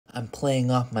I'm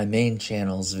playing off my main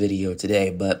channel's video today,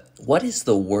 but what is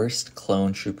the worst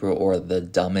clone trooper or the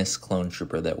dumbest clone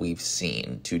trooper that we've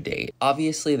seen to date?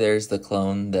 Obviously, there's the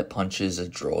clone that punches a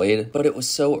droid, but it was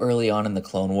so early on in the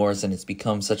Clone Wars and it's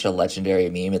become such a legendary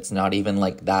meme, it's not even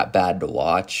like that bad to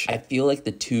watch. I feel like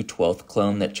the 2/12th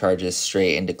clone that charges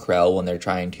straight into Krell when they're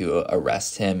trying to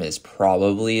arrest him is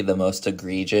probably the most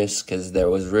egregious because there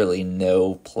was really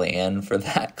no plan for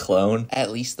that clone.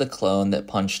 At least the clone that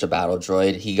punched a battle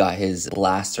droid, he got his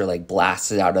blaster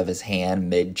blasted out of his hand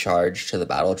mid-charge to the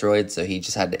battle droid, so he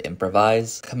just had to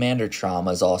improvise. Commander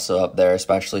Trauma is also up there,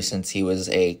 especially since he was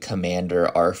a Commander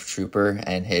ARF trooper,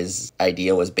 and his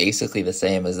idea was basically the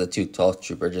same as the 2/12th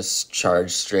trooper, just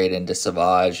charge straight into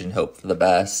Savage and hope for the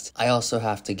best. I also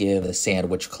have to give the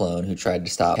Sandwich clone who tried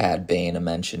to stop Cad Bane a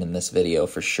mention in this video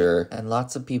for sure. And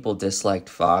lots of people disliked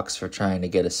Fox for trying to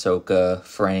get Ahsoka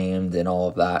framed and all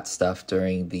of that stuff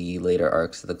during the later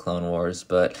arcs of the Clone Wars,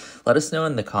 but let us know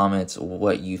in the comments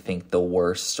what you think the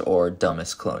worst or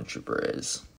dumbest clone trooper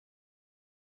is.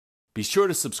 Be sure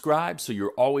to subscribe so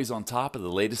you're always on top of the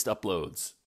latest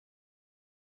uploads.